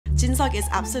Jinseok is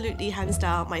absolutely hands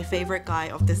down my favorite guy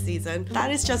of this season.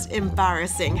 That is just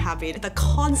embarrassing, Habin. The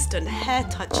constant hair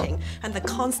touching and the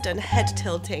constant head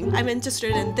tilting. I'm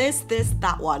interested in this,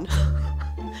 that one.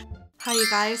 Hi you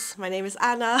guys, my name is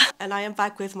Anna and I am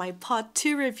back with my part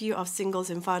 2 review of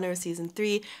Singles Inferno Season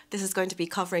 3. This is going to be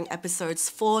covering episodes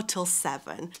 4 till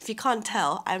 7. If you can't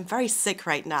tell, I'm very sick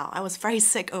right now. I was very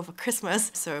sick over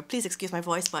Christmas, so please excuse my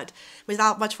voice, but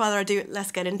without much further ado,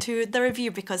 let's get into the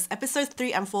review because episodes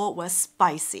 3 and 4 were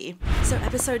spicy. So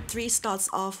episode 3 starts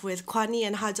off with Gwanhee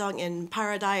and Habin in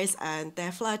paradise and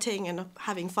they're flirting and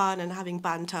having fun and having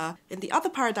banter. In the other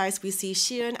paradise, we see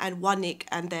Shion and Gwanhee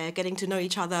and they're getting to know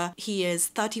each other. He is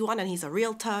 31 and he's a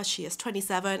realtor, she is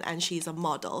 27 and she's a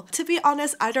model. To be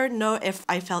honest, I don't know if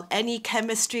I felt any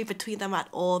chemistry between them at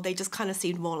all. They just kind of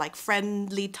seemed more like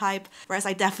friendly type, whereas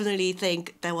I definitely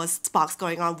think there was sparks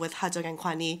going on with Habin and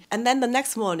Gwanhee. And then the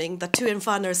next morning, the two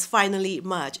Infernos finally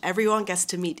merge. Everyone gets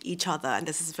to meet each other and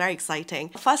this is very exciting.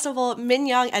 First of all,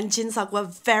 Minyoung and Jinseok were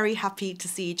very happy to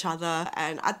see each other,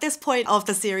 and at this point of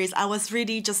the series, I was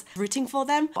really just rooting for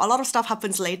them. A lot of stuff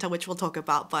happens later, which we'll talk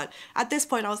about, but at this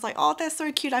point I was like, oh, they're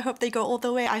so cute. I hope they go all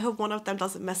the way. I hope one of them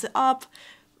doesn't mess it up.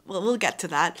 Well, we'll get to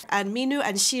that. And Minwoo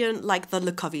and Shion like the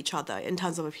look of each other in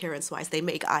terms of appearance-wise. They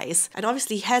make eyes. And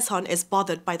obviously Haesun is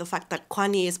bothered by the fact that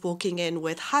Gwanhee is walking in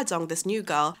with Habin, this new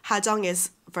girl. Habin is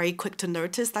very quick to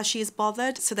notice that she's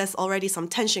bothered, so there's already some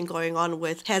tension going on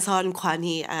with Haesun,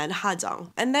 Gwanhee and Habin.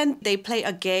 And then they play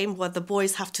a game where the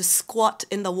boys have to squat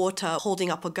in the water holding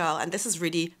up a girl, and this is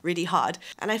really, really hard.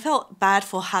 And I felt bad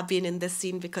for Habin in this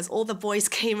scene because all the boys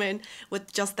came in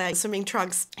with just their swimming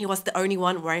trunks. He was the only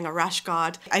one wearing a rash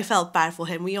guard. I felt bad for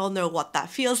him. We all know what that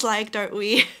feels like, don't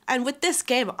we? And with this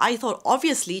game, I thought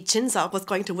obviously Jinseok was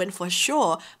going to win for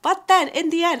sure, but then in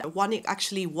the end, Gwanhee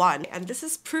actually won. And this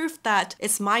is proof that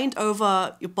it's mind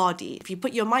over your body. If you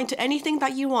put your mind to anything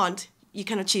that you want, you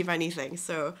can achieve anything.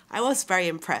 So I was very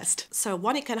impressed. So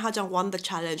Gwanhee and Habin won the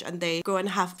challenge and they go and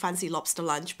have fancy lobster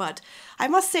lunch. But I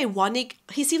must say Gwanhee,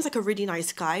 he seems like a really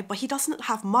nice guy, but he doesn't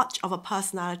have much of a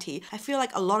personality. I feel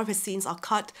like a lot of his scenes are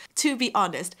cut. To be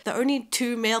honest, the only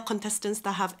two male contestants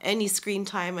that have any screen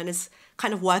time and is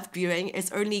kind of worth viewing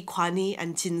is only Gwanhee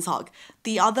and Jinseok.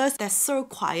 The others, they're so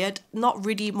quiet, not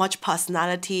really much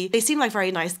personality. They seem like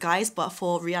very nice guys, but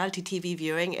for reality TV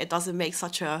viewing, it doesn't make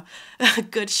such a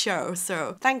good show.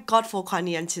 So thank God for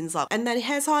Gwanhee and Jinseok. And then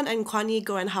Haesun and Gwanhee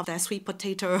go and have their sweet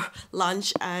potato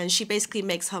lunch, and she basically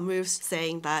makes her moves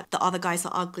saying that the other guys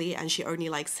are ugly and she only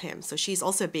likes him. So she's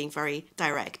also being very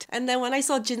direct. And then when I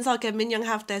saw Jinseok and Minyoung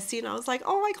have their scene, I was like,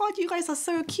 oh my God, you guys are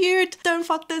so cute. Don't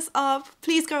fuck this up.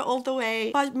 Please go all the way.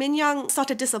 But Minyoung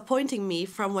started disappointing me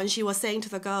from when she was saying to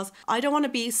the girls, I don't want to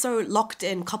be so locked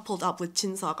in, coupled up with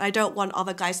Jinseok. I don't want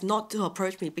other guys not to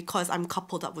approach me because I'm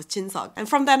coupled up with Jinseok. And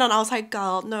from then on, I was like,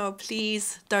 girl, no,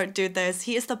 please don't do this.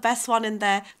 He is the best one in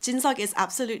there. Jinseok is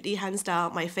absolutely hands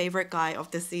down my favorite guy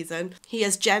of this season. He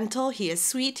is gentle, he is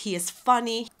sweet, he is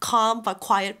funny, calm but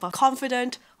quiet but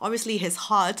confident. Obviously his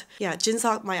heart. Yeah,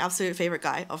 Jinseok, my absolute favorite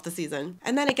guy of the season.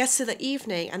 And then it gets to the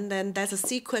evening and then there's a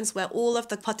sequence where all of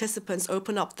the participants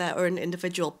open up their own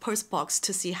individual postbox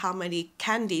to see how many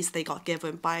candies they got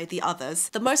given by the others.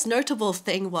 The most notable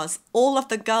thing was all of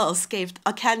the girls gave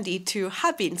a candy to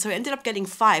Habin, so he ended up getting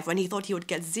 5 when he thought he would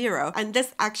get 0. And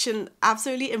this action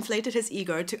absolutely inflated his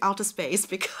ego to outer space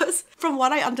because from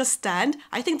what I understand,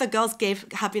 I think the girls gave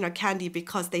Habin a candy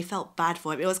because they felt bad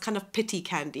for him. It was kind of pity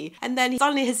candy. And then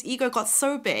suddenly his ego got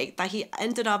so big that he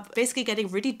ended up basically getting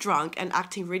really drunk and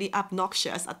acting really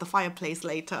obnoxious at the fireplace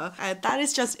later. And that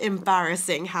is just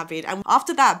embarrassing, Habin. And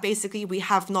after that, basically, we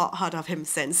have not heard of him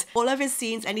since. All of his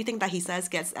scenes, anything that he says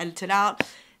gets edited out.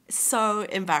 So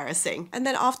embarrassing. And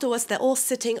then afterwards, they're all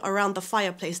sitting around the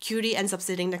fireplace. Cutie ends up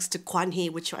sitting next to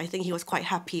Gwanhee, which I think he was quite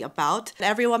happy about. And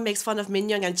everyone makes fun of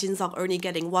Minyoung and Jinseok only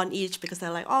getting 1 each because they're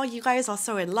like, oh, you guys are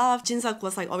so in love. Jinseok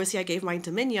was like, obviously I gave mine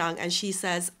to Minyoung, and she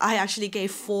says, I actually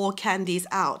gave 4 candies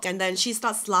out. And then she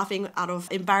starts laughing out of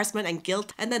embarrassment and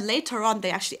guilt. And then later on,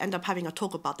 they actually end up having a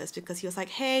talk about this because he was like,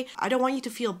 hey, I don't want you to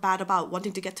feel bad about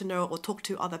wanting to get to know or talk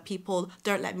to other people.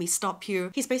 Don't let me stop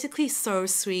you. He's basically so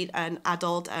sweet and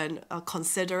adult and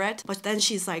considerate. But then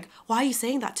she's like, why are you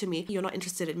saying that to me? You're not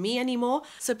interested in me anymore.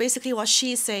 So basically what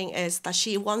she's saying is that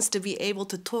she wants to be able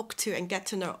to talk to and get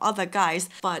to know other guys,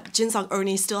 but Jinseok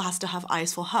only still has to have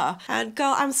eyes for her. And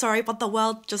girl, I'm sorry, but the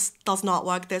world just does not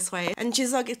work this way. And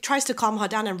Jinseok tries to calm her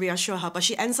down and reassure her, but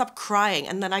she ends up crying.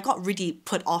 And then I got really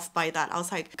put off by that. I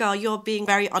was like, girl, you're being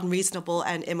very unreasonable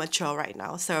and immature right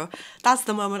now. So that's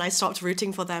the moment I stopped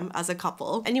rooting for them as a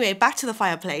couple. Anyway, back to the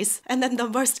fireplace. And then the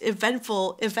most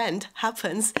eventful event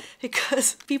happens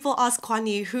because people ask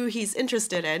Gwanhee who he's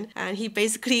interested in, and he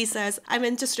basically says, I'm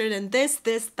interested in this,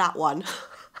 that one.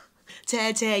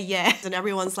 Yeah. And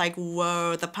everyone's like,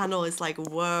 whoa, the panel is like,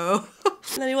 whoa.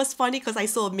 And then it was funny because I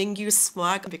saw Mingyu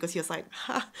smirk because he was like,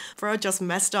 bro just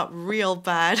messed up real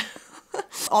bad.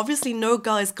 Obviously no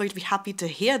girl is going to be happy to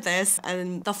hear this,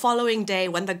 and the following day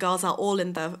when the girls are all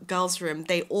in the girls' room,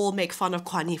 they all make fun of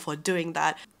Gwanhee for doing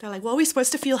that. They're like, well, are we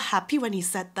supposed to feel happy when he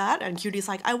said that? And Curie's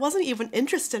like, I wasn't even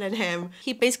interested in him.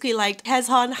 He basically liked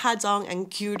Haesun, Hajong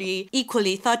and Curie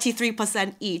equally,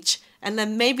 33% each, and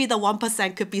then maybe the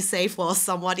 1% could be saved for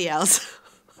somebody else.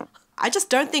 I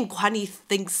just don't think Gwanhee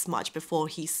thinks much before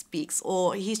he speaks,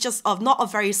 or he's just not a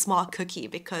very smart cookie,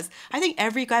 because I think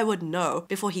every guy would know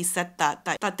before he said that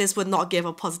this would not give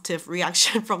a positive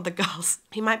reaction from the girls.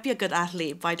 He might be a good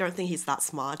athlete, but I don't think he's that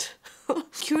smart.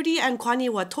 Curie and Gwanhee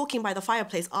were talking by the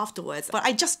fireplace afterwards, but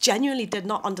I just genuinely did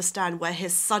not understand where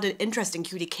his sudden interest in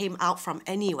Curie came out from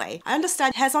anyway. I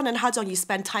understand Haesun and Hajong you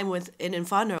spend time with in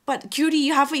Inferno, but Curie,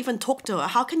 you haven't even talked to her.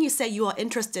 How can you say you are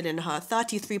interested in her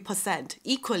 33%?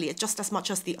 Equally, just as much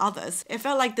as the others. It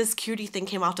felt like this Curie thing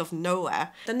came out of nowhere.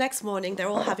 The next morning, they're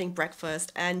all having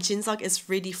breakfast, and Jinseok is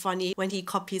really funny when he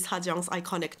copies Hajong's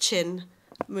iconic chin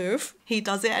move. He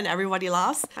does it and everybody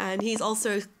laughs. And he's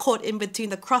also caught in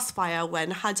between the crossfire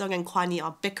when Hajong and Gwanhee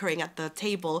are bickering at the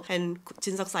table, and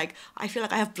Jinseok's like, I feel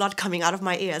like I have blood coming out of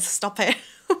my ears, stop it.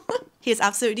 He is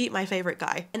absolutely my favorite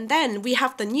guy. And then we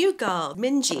have the new girl,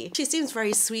 Minji. She seems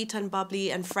very sweet and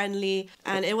bubbly and friendly.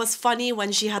 And it was funny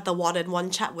when she had the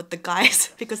one-on-one chat with the guys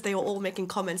because they were all making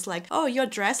comments like, oh, your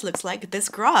dress looks like this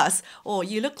grass, or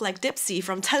you look like Dipsy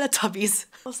from Teletubbies.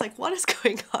 I was like, what is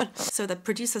going on? So the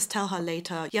producers tell her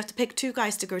later, you have to pick 2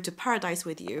 guys to go to paradise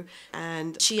with you.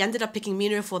 And she ended up picking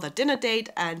Minwoo for the dinner date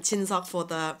and Jinseok for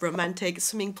the romantic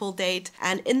swimming pool date.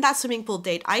 And in that swimming pool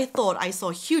date, I thought I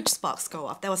saw huge sparks go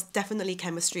off. There was definitely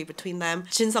chemistry between them.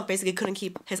 Jinseok basically couldn't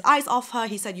keep his eyes off her.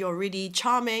 He said, you're really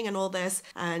charming and all this.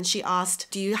 And she asked,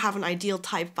 do you have an ideal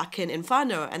type back in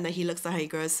Inferno? And then he looks at her, he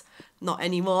goes, not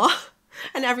anymore.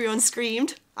 And everyone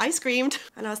screamed. I screamed.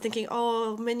 And I was thinking,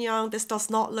 oh, Minyoung, this does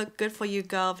not look good for you,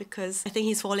 girl, because I think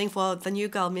he's falling for the new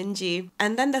girl, Minji.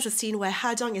 And then there's a scene where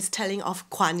Hajong is telling off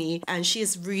Gwanhee, and she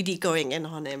is really going in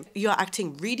on him. You're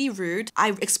acting really rude.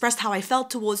 I expressed how I felt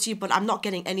towards you, but I'm not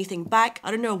getting anything back.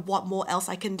 I don't know what more else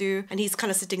I can do. And he's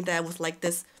kind of sitting there with like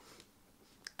this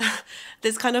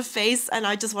kind of face, and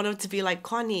I just wanted to be like,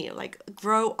 Gwanhee, like,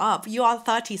 grow up. You are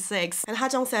 36. And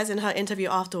Hajong says in her interview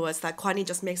afterwards that Gwanhee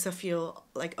just makes her feel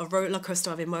like a roller coaster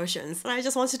of emotions. And I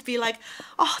just wanted to be like,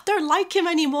 oh, don't like him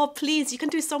anymore, please. You can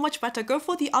do so much better. Go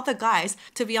for the other guys.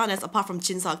 To be honest, apart from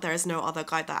Jinseok, there is no other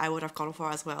guy that I would have gone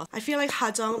for as well. I feel like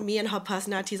Hajong, me and her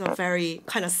personalities are very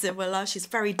kind of similar. She's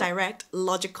very direct,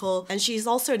 logical, and she's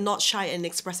also not shy in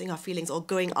expressing her feelings or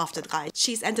going after the guy.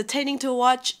 She's entertaining to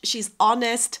watch. She's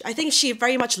honest. I think she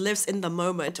very much lives in the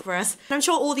moment, whereas I'm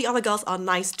sure all the other girls are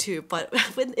nice too, but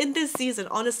in this season,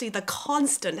 honestly, the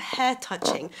constant hair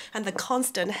touching and the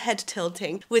constant head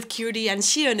tilting with Curie and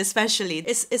Xion especially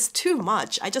is too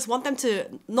much. I just want them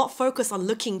to not focus on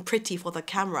looking pretty for the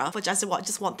camera, but just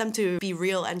want them to be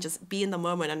real and just be in the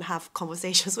moment and have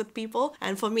conversations with people.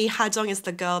 And for me, Hajong is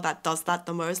the girl that does that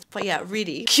the most. But yeah,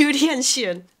 really, Curie and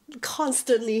Xion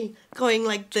constantly going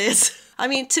like this. I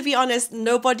mean, to be honest,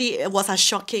 nobody was as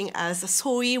shocking as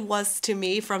Soi was to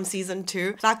me from season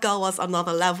 2. That girl was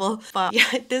another level. But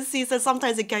yeah, this season,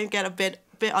 sometimes it can get a bit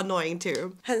annoying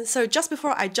too. And so just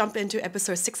before I jump into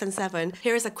episode 6 and 7,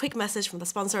 here is a quick message from the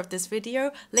sponsor of this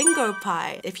video,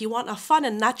 LingoPie. If you want a fun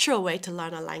and natural way to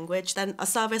learn a language, then a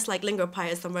service like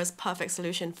LingoPie is the most perfect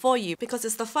solution for you, because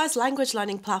it's the first language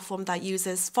learning platform that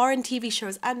uses foreign TV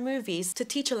shows and movies to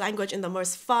teach a language in the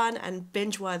most fun and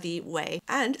binge-worthy way.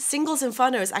 And Singles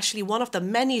Inferno is actually one of the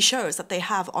many shows that they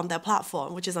have on their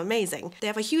platform, which is amazing. They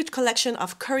have a huge collection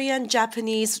of Korean,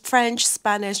 Japanese, French,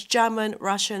 Spanish, German,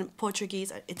 Russian, Portuguese,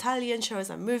 Italian shows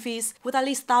and movies with at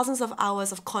least thousands of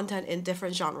hours of content in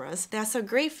different genres. There are some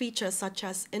great features such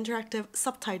as interactive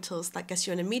subtitles that gets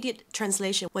you an immediate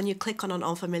translation when you click on an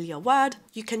unfamiliar word.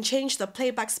 You can change the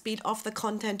playback speed of the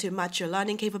content to match your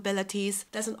learning capabilities.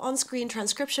 There's an on-screen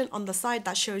transcription on the side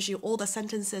that shows you all the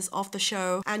sentences of the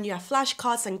show, and you have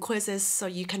flashcards and quizzes so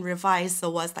you can revise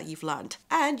the words that you've learned.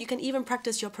 And you can even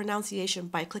practice your pronunciation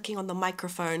by clicking on the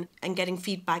microphone and getting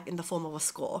feedback in the form of a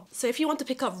score. So if you want to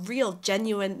pick up real,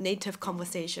 genuine native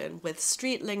conversation with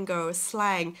street lingo,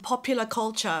 slang, popular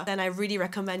culture, then I really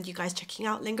recommend you guys checking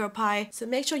out LingoPie. So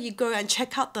make sure you go and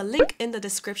check out the link in the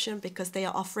description, because they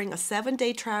are offering a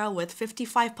 7-day trial with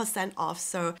 55% off.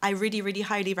 So I really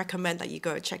highly recommend that you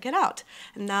go check it out.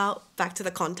 And now back to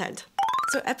the content.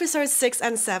 So episode 6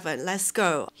 and 7, let's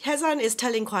go. Haesan is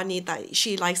telling Gwanhee that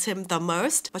she likes him the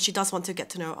most, but she does want to get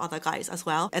to know other guys as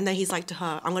well. And then he's like to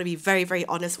her, I'm going to be very, very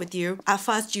honest with you. At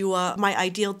first you were my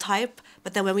ideal type,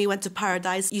 but then when we went to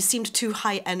Paradise, you seemed too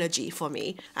high energy for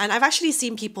me. And I've actually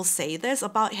seen people say this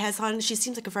about Haesan. She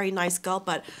seems like a very nice girl,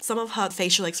 but some of her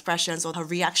facial expressions or her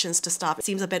reactions to stuff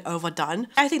seems a bit overdone.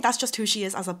 I think that's just who she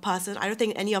is as a person. I don't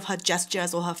think any of her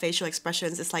gestures or her facial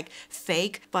expressions is like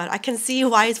fake, but I can see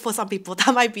why for some people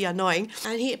that might be annoying.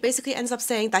 And he basically ends up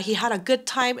saying that he had a good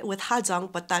time with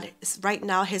Hajang, but that right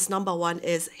now his number one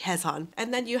is Haesan.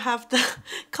 And then you have the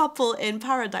couple in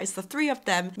Paradise, the three of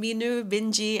them, Minwoo,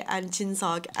 Minji, and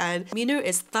Jinseok. And Minwoo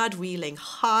is third wheeling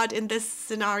hard in this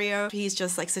scenario. He's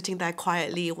just like sitting there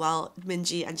quietly while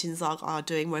Minji and Jinseok are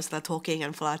doing most of the talking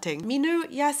and flirting. Minwoo,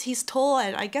 yes, he's tall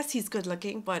and I guess he's good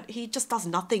looking, but he just does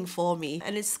nothing for me.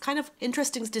 And it's kind of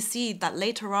interesting to see that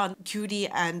later on, Cutie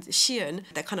and Shion,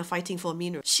 they're kind of fighting for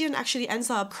Minwoo. Shion actually ends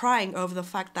up crying over the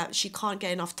fact that she can't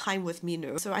get enough time with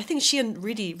Minwoo. So I think Shion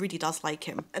really, really does like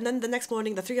him. And then the next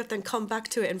morning, the three of them come back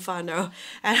to Inferno.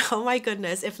 And oh my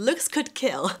goodness, if looks could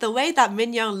kill, the way that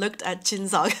Minyoung looked at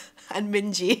Jinseok and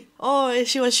Minji, oh,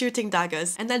 she was shooting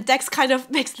daggers. And then Dex kind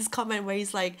of makes this comment where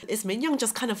he's like, is Minyoung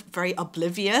just kind of very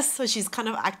oblivious? So she's kind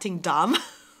of acting dumb.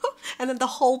 And then the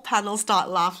whole panel start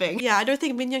laughing. Yeah, I don't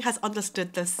think Minyoung has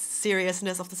understood the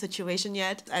seriousness of the situation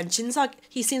yet. And Jinseok,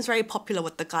 he seems very popular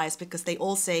with the guys because they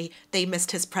all say they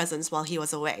missed his presence while he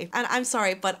was away. And I'm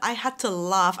sorry, but I had to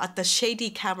laugh at the shady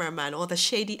cameraman or the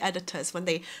shady editors when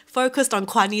they focused on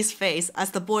Gwanhee's face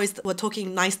as the boys were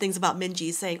talking nice things about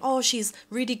Minji, saying, oh, she's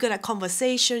really good at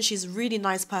conversation, she's really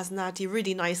nice personality,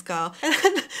 really nice girl. And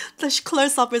then the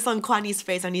close-up is on Gwanhee's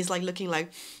face and he's like looking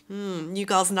like, you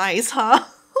girl's nice, huh?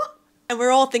 And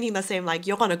we're all thinking the same, like,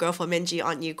 you're gonna go for Minji,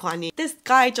 aren't you, Gwanhee? This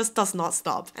guy just does not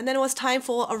stop. And then it was time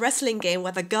for a wrestling game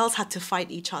where the girls had to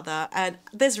fight each other. And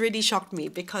this really shocked me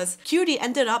because Cutie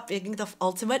ended up being the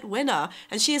ultimate winner.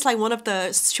 And she is like one of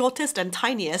the shortest and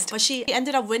tiniest. But she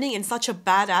ended up winning in such a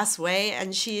badass way.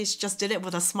 And she just did it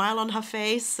with a smile on her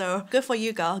face. So good for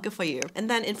you, girl. Good for you. And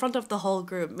then in front of the whole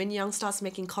group, Minyoung starts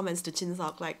making comments to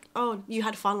Jinseok like, oh, you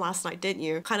had fun last night, didn't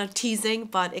you? Kind of teasing,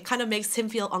 but it kind of makes him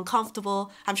feel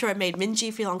uncomfortable. I'm sure it made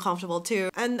Minji feel uncomfortable too.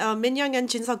 And Minyoung and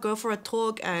Jinseok go for a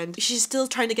talk and she's still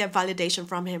trying to get validation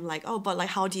from him like, oh, but like,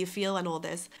 how do you feel and all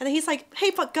this? And then he's like,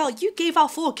 hey, but girl, you gave out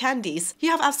 4 candies.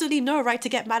 You have absolutely no right to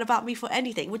get mad about me for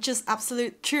anything, which is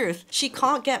absolute truth. She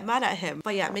can't get mad at him.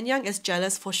 But yeah, Minyoung is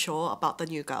jealous for sure about the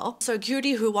new girl. So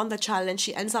Cutie, who won the challenge,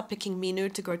 she ends up picking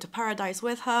Minwoo to go to Paradise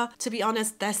with her. To be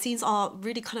honest, their scenes are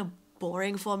really kind of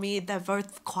boring for me. They're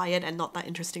both quiet and not that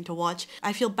interesting to watch.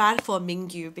 I feel bad for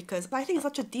Mingyu because I think he's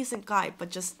such a decent guy,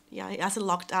 but just, yeah, it hasn't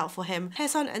locked out for him.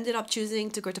 Haesan ended up choosing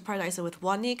to go to Paradise with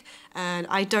Gwanhee, and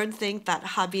I don't think that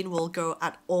Habin will go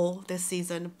at all this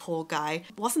season. Poor guy.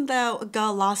 Wasn't there a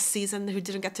girl last season who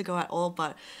didn't get to go at all?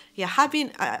 But yeah,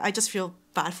 Habin, I just feel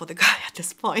bad for the guy at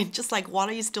this point. Just like, what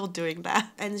are you still doing there?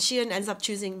 And Shion ends up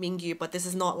choosing Mingyu, but this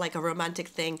is not like a romantic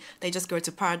thing. They just go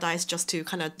to Paradise just to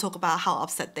kind of talk about how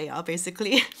upset they are,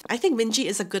 basically. I think Minji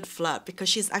is a good flirt because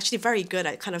she's actually very good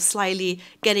at kind of slyly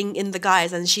getting in the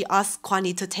guys, and she asks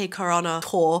Gwanhee to take her on a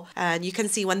tour. And you can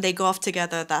see when they go off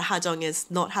together that Hajong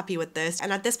is not happy with this.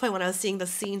 And at this point, when I was seeing the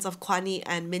scenes of Gwanhee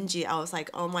and Minji, I was like,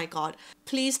 oh my god,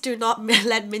 please do not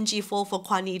let Minji fall for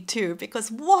Gwanhee too,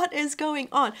 because what is going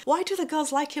on? Why do the girls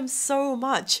like him so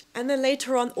much? And then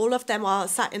later on, all of them are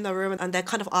sat in the room and they're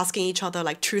kind of asking each other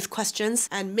like truth questions.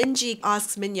 And Minji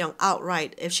asks Minyoung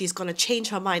outright if she's gonna change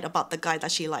her mind about the guy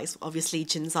that she likes, obviously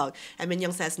Jinseok. And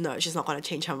Minyoung says no, she's not gonna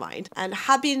change her mind. And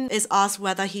Habin is asked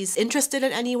whether he's interested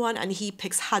in anyone, and he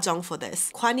picks Hajong for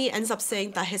this. Gwanhee ends up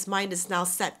saying that his mind is now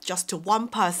set just to one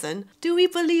person. Do we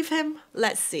believe him?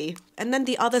 Let's see. And then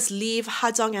the others leave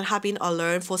Hajong and Habin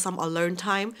alone for some alone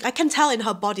time. I can tell in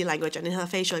her body language and in her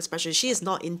facial expression, she is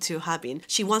not into Habin.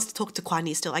 She wants to talk to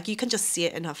Gwanhee still. Like, you can just see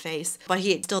it in her face. But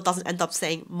he still doesn't end up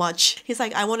saying much. He's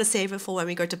like, I want to save it for when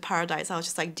we go to Paradise. I was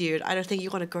just like, dude, I don't think you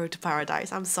want to go to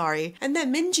Paradise. I'm sorry. And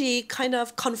then Minji kind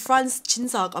of confronts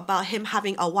Jinseok about him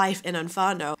having a wife in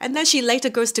Inferno. And then she later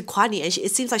goes to Gwanhee, and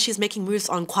it seems like she's making moves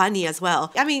on Gwanhee as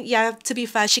well. I mean, yeah, to be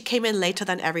fair, she came in later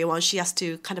than everyone. She has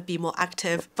to kind of be more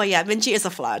active. But yeah, Minji is a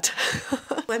flirt.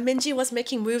 When Minji was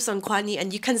making moves on Gwanhee,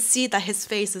 and you can see that his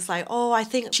face is like, oh, I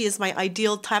think she is my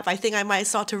ideal type. I think I might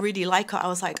start to really like her. I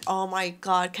was like, oh my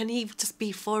god, can he just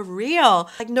be for real?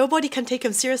 Like, nobody can take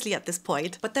him seriously at this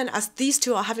point. But then as these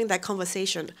two are having that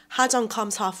conversation, Hajong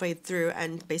comes halfway through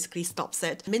and basically stops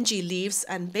it. Minji leaves,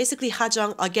 and basically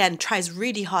Hajong again tries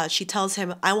really hard. She tells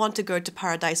him, I want to go to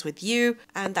Paradise with you,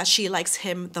 and that she likes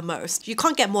him the most. You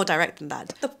can't get more direct than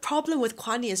that. The problem with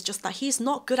Gwanhee is just that that he's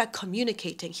not good at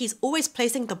communicating. He's always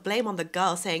placing the blame on the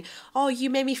girl, saying, oh, you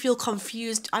made me feel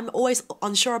confused. I'm always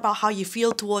unsure about how you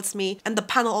feel towards me. And the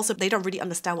panel also, they don't really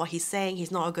understand what he's saying.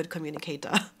 He's not a good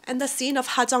communicator. And the scene of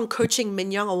Ha-jung coaching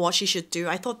Min-young on what she should do,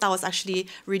 I thought that was actually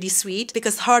really sweet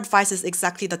because her advice is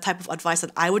exactly the type of advice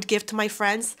that I would give to my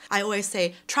friends. I always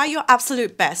say, try your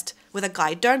absolute best with a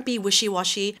guy. Don't be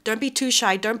wishy-washy. Don't be too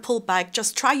shy. Don't pull back.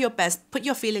 Just try your best. Put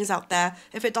your feelings out there.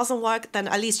 If it doesn't work, then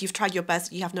at least you've tried your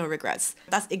best. You have no regrets.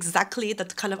 That's exactly the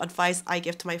kind of advice I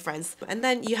give to my friends. And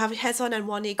then you have Haesun and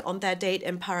Won-ik on their date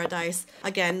in paradise.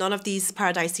 Again, none of these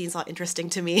paradise scenes are interesting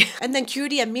to me. And then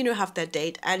Kyuri and Minu have their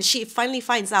date, and she finally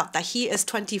finds out that he is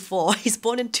 24. He's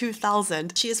born in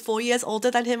 2000. She is 4 years older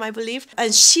than him, I believe.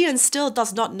 And Shion still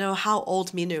does not know how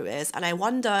old Minu is. And I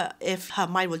wonder if her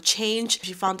mind will change if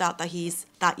she found out that he's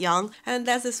that young. And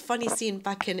there's this funny scene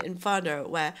back in Inferno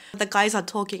where the guys are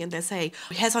talking and they're saying,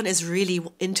 Haesun is really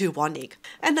into Won-ik.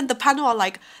 And then the panel are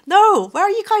like, no, where are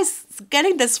you guys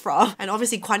getting this from? And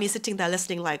obviously Gwanhee sitting there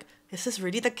listening like, is this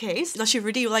really the case? Does she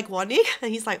really like Won-ik?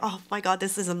 And he's like, oh my god,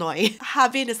 this is annoying.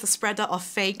 Habin is the spreader of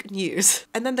fake news.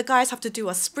 And then the guys have to do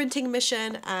a sprinting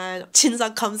mission and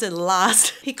Jinseok comes in last.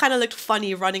 He kind of looked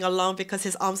funny running along because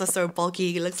his arms are so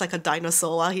bulky. He looks like a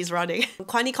dinosaur while he's running.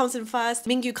 Gwanhee comes in first,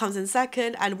 Mingyu comes in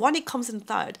second, and Won-ik comes in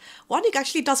third. Won-ik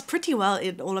actually does pretty well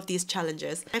in all of these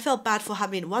challenges. I felt bad for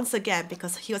Habin once again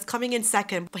because he was coming in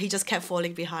second, but he just kept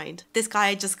falling behind. This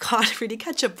guy just can't really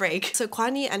catch a break. So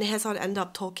Gwanhee and Haesun end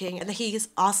up talking, and then he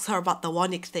asks her about the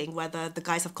Won-ik thing, whether the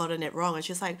guys have gotten it wrong, and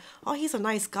she's like, oh, he's a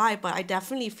nice guy, but I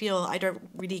definitely feel I don't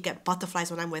really get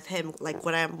butterflies when I'm with him like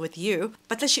when I'm with you.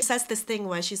 But then she says this thing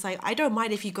where she's like, I don't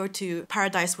mind if you go to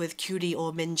paradise with Kyuri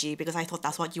or Minji because I thought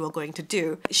that's what you were going to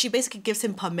do. She basically gives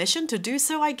him permission to do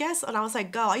so, I guess. And I was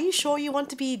like, girl, are you sure you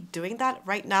want to be doing that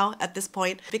right now at this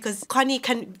point? Because Gwanhee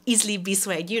can easily be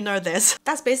swayed, you know this.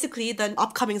 That's basically the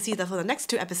upcoming season for the next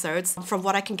 2 episodes. From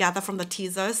what I can gather from the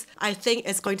teasers, I think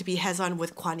it's going to be Haesun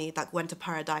with Gwanhee that went to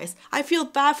paradise. I feel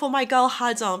bad for my girl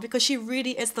Ha-jung because she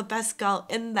really is the best girl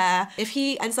in there. If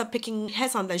he ends up picking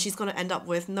Haesun, then she's going to end up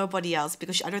with nobody else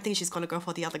because I don't think she's going to go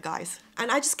for the other guys.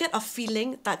 And I just get a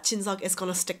feeling that Jinseok is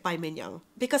going to stick by Min-young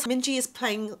because Minji is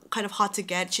playing kind of hard to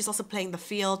get. She's also playing the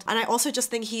field. And I also just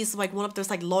think he's like one of those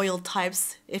like loyal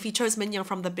types. If he chose Min-young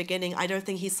from the beginning, I don't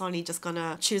think he's suddenly just going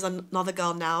to choose another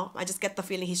girl now. I just get the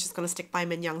feeling he's just going to stick by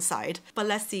Min-young's side. But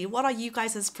let's see. What are you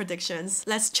guys' predictions?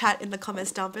 Let's chat in the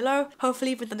comments down below.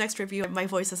 Hopefully with the next review my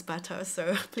voice is better,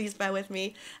 so please bear with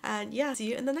me, and yeah, see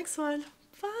you in the next one.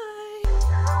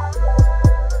 Bye.